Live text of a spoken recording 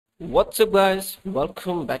What's up guys,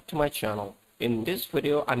 welcome back to my channel. In this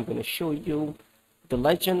video I'm going to show you the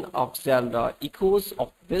Legend of Zelda Echoes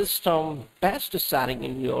of Wisdom best setting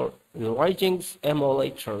in your Ryujinx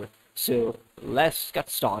emulator. So let's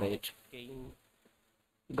get started.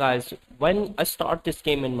 Guys, when I start this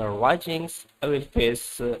game in my Ryujinx, I will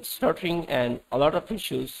face stuttering and a lot of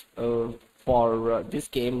issues for this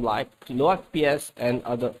game, like low FPS and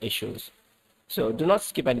other issues. So do not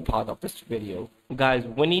skip any part of this video. Guys,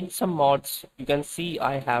 we need some mods. You can see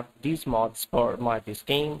I have these mods for this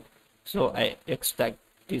game. So I extract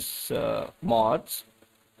these mods.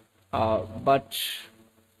 But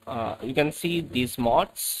you can see these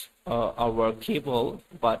mods are workable,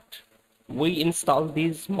 but we install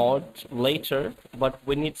these mods later. But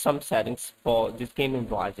we need some settings for this game in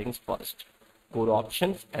Ryujinx first. Go to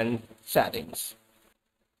options and settings.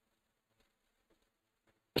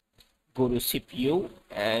 Go to CPU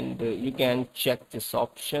and you can check this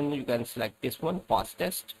option. You can select this one,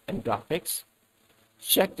 fastest and graphics.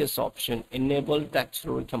 Check this option, enable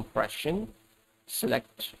texture compression.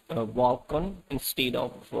 Select Vulkan instead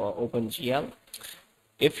of OpenGL.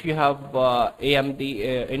 If you have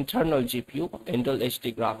AMD internal GPU, Intel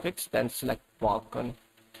HD graphics, then select Vulkan.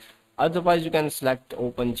 Otherwise, you can select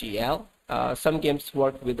OpenGL. Some games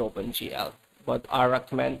work with OpenGL, but I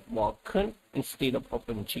recommend Vulkan instead of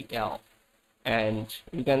OpenGL. And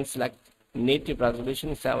you can select native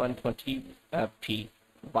resolution 720p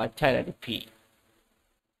by 1080p.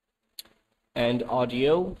 And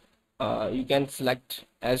audio, you can select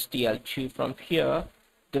SDL2 from here.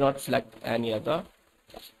 Do not select any other.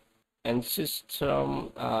 And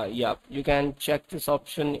system, yeah, you can check this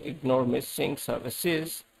option, ignore missing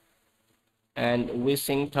services, and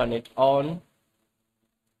VSync, turn it on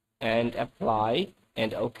and apply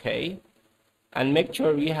and OK. And make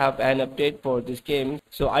sure we have an update for this game.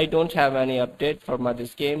 So I don't have any update for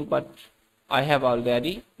this game, but I have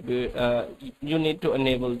already. You need to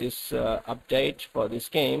enable this update for this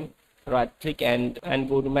game. Right click and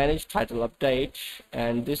go to manage title update,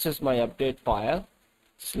 and this is my update file.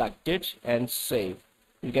 Select it and save.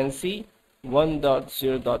 You can see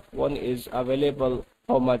 1.0.1 is available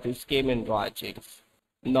for this game in Ryujinx.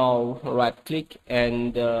 Now right click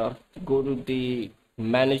and go to the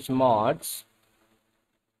manage mods,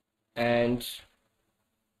 and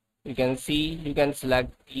you can see you can select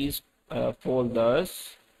these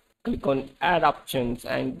folders. Click on add options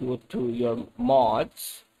and go to your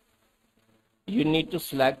mods. You need to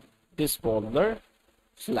select this folder,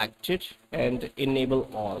 select it and enable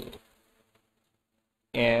all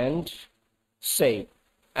and save.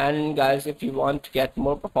 And guys, if you want to get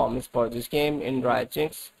more performance for this game in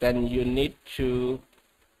Ryujinx, then you need to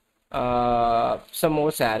some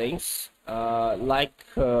more settings,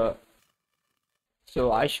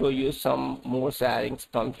 so I show you some more settings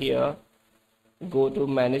from here. Go to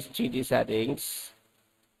manage 3D settings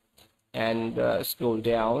and scroll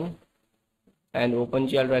down and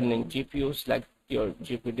OpenGL running GPU. Select your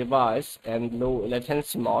GPU device and low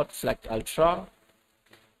latency mode, select ultra,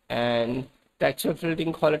 and texture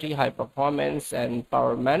filtering quality high performance, and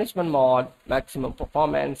power management mode maximum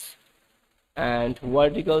performance, and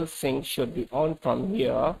vertical sync should be on from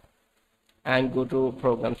here. And go to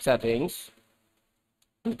program settings,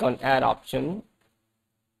 click on add option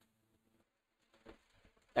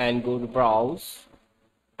and go to browse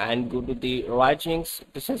and go to the Ryujinx.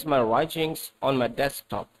 This is my Ryujinx on my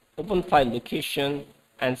desktop. Open file location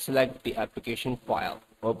and select the application file.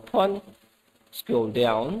 Open, scroll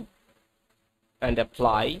down and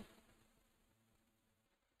apply.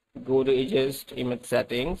 Go to adjust image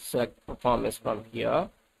settings, select performance from here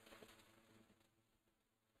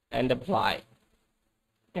and apply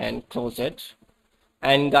and close it.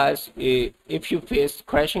 And guys, if you face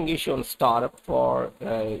crashing issue on startup for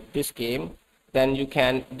this game, then you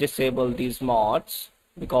can disable these mods,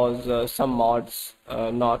 because some mods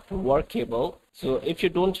are not workable. So if you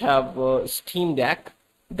don't have Steam Deck,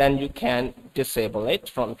 then you can disable it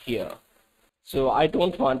from here. So I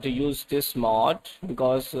don't want to use this mod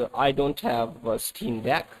because I don't have a Steam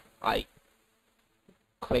Deck. I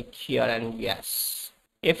click here and yes.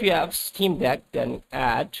 If you have Steam Deck, then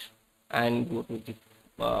add and go to the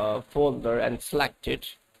folder and select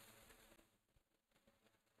it.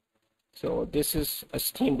 So this is a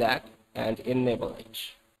Steam Deck and enable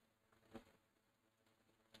it.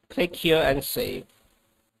 Click here and save.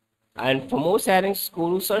 And for more settings,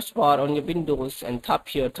 go to search bar on your Windows and tap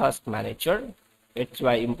here Task Manager. It's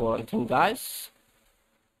very important thing, guys.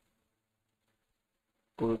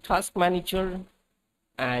 Go to Task Manager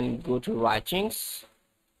and go to Ryujinx.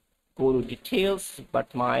 Go to details,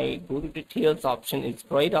 but my go to details option is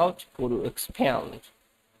grayed out. Go to expand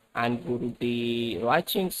and go to the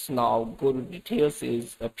Ryujinx. Now go to details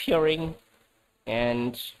is appearing,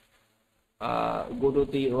 and go to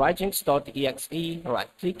the Ryujinx.exe, right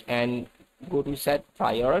click and go to set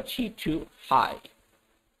priority to high.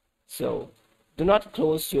 So do not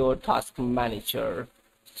close your task manager.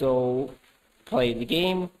 So play the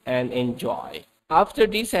game and enjoy. After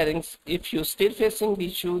these settings, if you're still facing the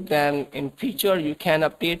issue, then in future you can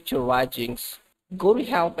update your Ryujinx. Go to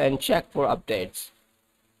help and check for updates.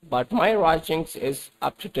 But my Ryujinx is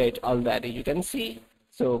up to date already, you can see.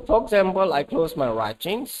 So for example, I close my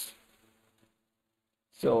Ryujinx.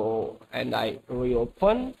 So, and I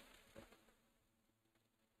reopen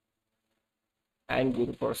and go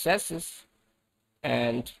to processes,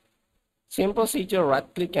 and same procedure, right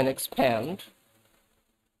click and expand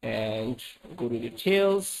and go to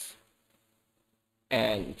details,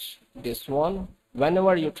 and this one,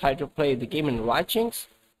 whenever you try to play the game in Ryujinx,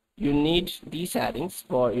 you need these settings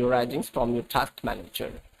for your Ryujinx from your task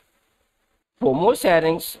manager. For more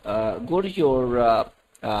settings, go to your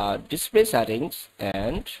display settings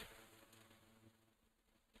and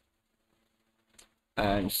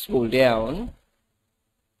scroll down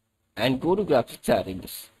and go to graphics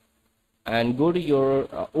settings and go to your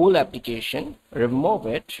old application, remove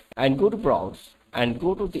it and go to browse and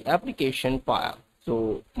go to the application file.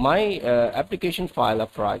 So my application file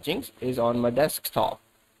of Ryujinx is on my desktop.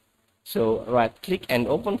 So right click and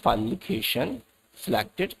open file location,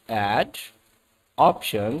 select it, add,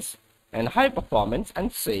 options and high performance,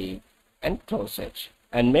 and save and close it.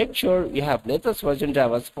 And make sure you have latest version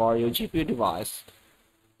drivers for your GPU device.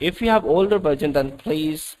 If you have older version, then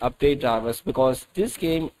please update drivers, because this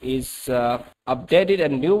game is updated a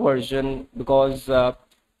new version, because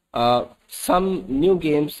some new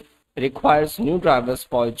games requires new drivers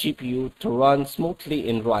for GPU to run smoothly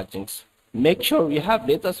in Ryujinx. Make sure you have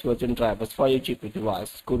latest version drivers for your GPU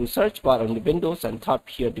device. Go to search bar on the Windows and type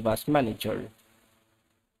here device manager.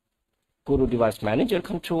 Go to device manager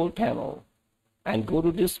control panel and go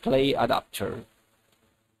to display adapter.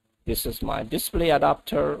 This is my display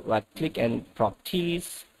adapter. Right click and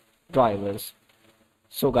properties, drivers.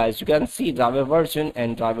 So guys, you can see driver version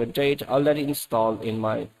and driver date already installed in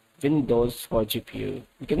my Windows for GPU.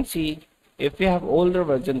 You can see if you have older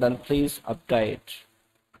version, then please update.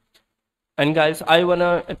 And guys, I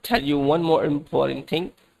wanna tell you one more important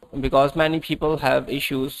thing, because many people have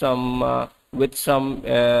issues with some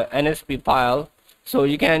NSP file. So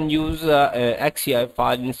you can use XCI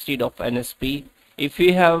file instead of NSP. If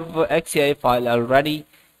you have XCI file already,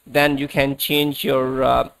 then you can change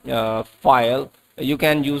your file. You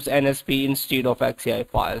can use NSP instead of XCI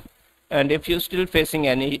file. And if you're still facing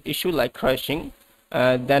any issue like crashing,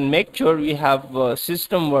 then make sure you have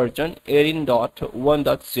system version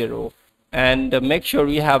 18.1.0, and make sure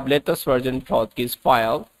you have latest version prod.keys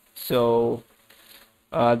file. So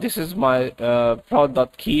this is my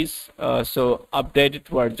prod.keys, so updated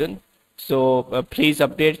version. So please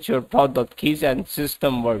update your prod.keys and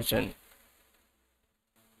system version.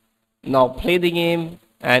 Now play the game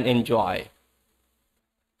and enjoy.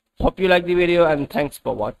 Hope you like the video, and thanks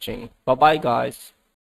for watching. Bye bye guys.